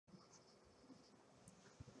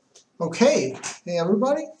Okay, hey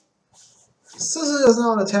everybody. This is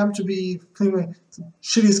now an attempt to be playing the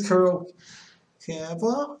shittiest karaoke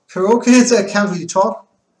ever. Karaoke is I can't really talk.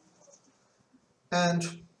 And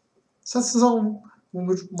that's the song in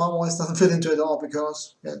which my voice doesn't fit into it at all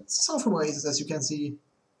because it's a song from Oasis, as you can see.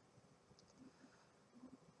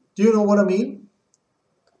 Do you know what I mean?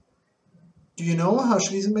 Do you know how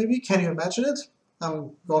shitty it may be? Can you imagine it?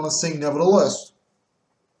 I'm gonna sing nevertheless.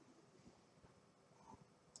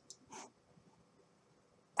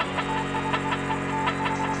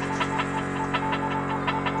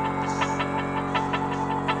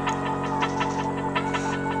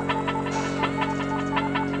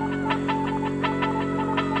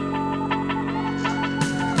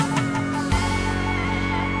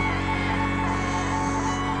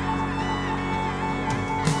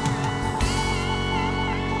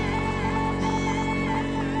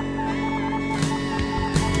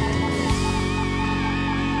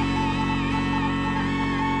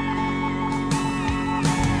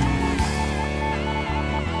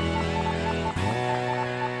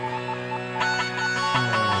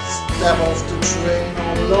 Step off the train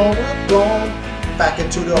on a lower dawn, back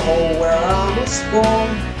into the hole where I was born.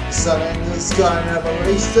 The sun in the sky never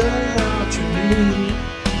raised out to me.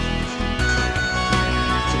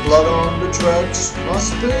 The blood on the tracks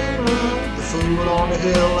must be mine, the food on the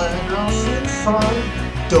hill and I feel fine.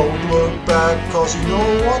 Don't look back cause you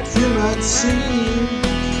know what you might see.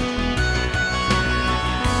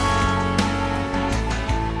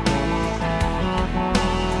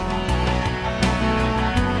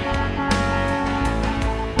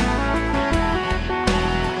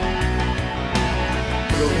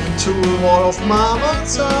 To one of my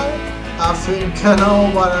mind's eye, I think I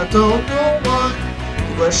know but I don't know why. The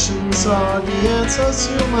questions are the answers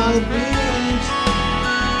you might need.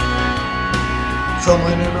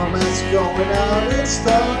 Coming in a mess, going out in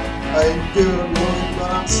style. I ain't good at looking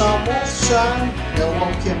but I'm somewhat shy. No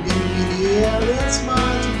one can give me the air that's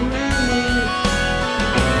mine to breathe.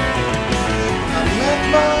 I met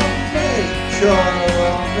my maker,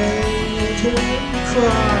 I made him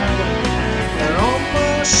cry. And on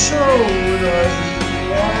my shoulder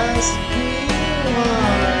he asked me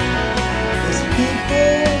why. These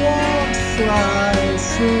people won't fly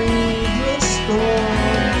through the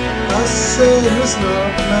storm. I said, listen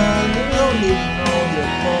up man, you don't even know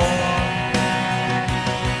you're born.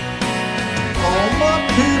 All my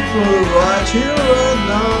people right here right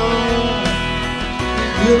now,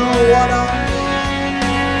 you know what I mean.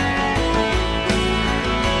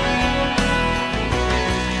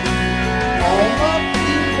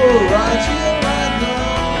 Right here, right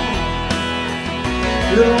now,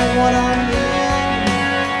 you know what I mean.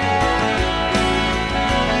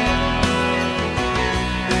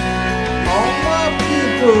 All my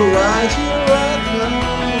people right here, right now,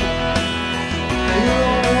 you know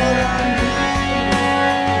what I mean.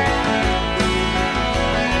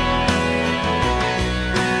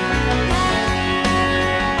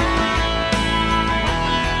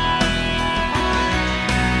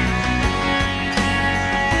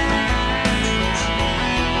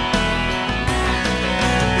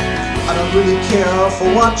 I don't really care for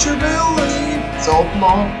what you believe. It's open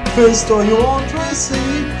my fist or you won't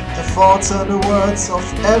receive the thoughts and the words of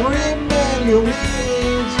every man you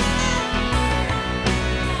meet.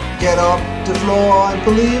 Get off the floor and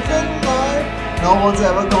believe in life. No one's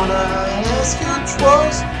ever gonna ask you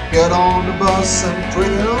twice. Get on the bus and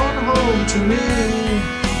bring it on home to me.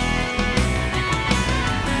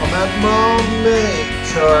 I'm at my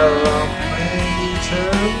maker, I made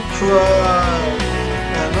him cry.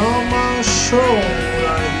 And on my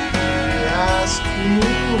shoulder he asked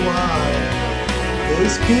me why.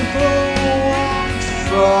 These people won't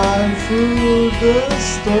fly through the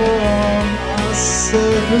storm. I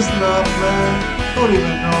said, listen up man, don't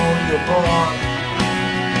even know you're born.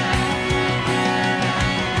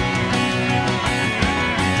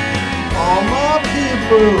 All my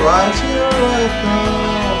people right here right now,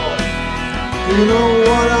 you know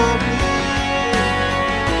what I mean.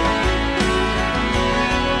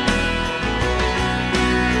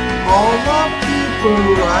 All my people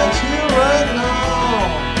right here, right now,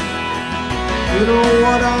 you know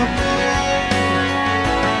what I mean.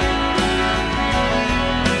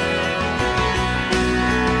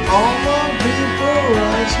 All my people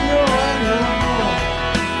right here, right now,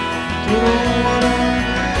 you know what I mean.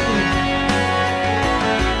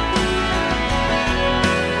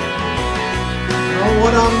 You know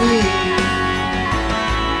what I mean.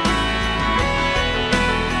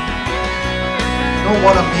 Know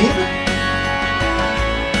what I mean?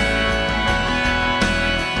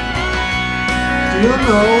 Do you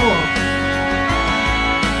know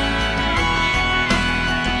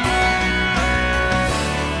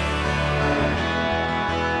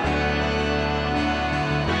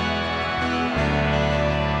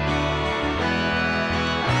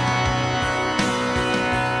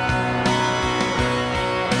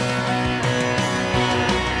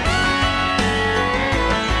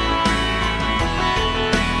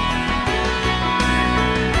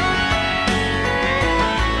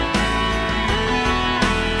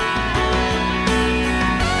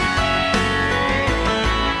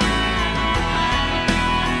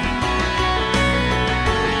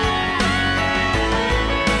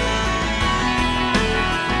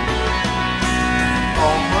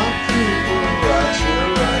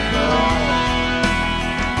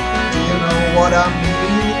what I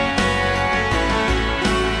mean?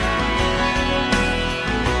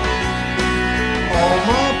 All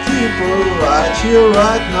my people right here,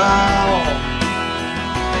 right now.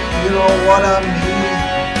 You know what I mean?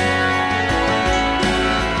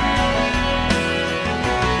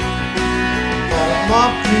 All my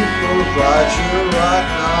people right here, right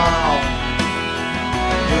now.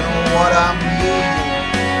 You know what I mean?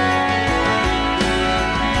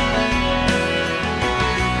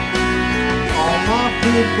 All my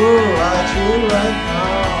people right here, right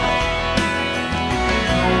now.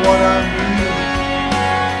 You know what I mean?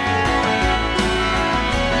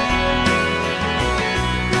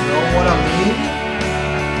 You know what I mean?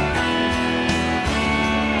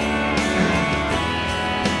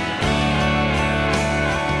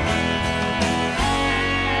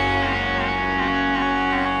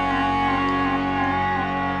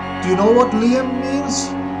 Do you know what Liam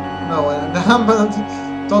means? No,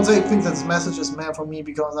 don't think that this message is meant for me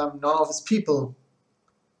because I'm none of his people.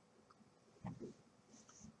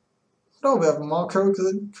 No, we have more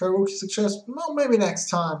karaoke suggestions. Well, maybe next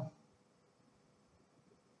time.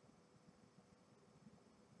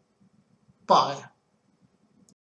 Bye.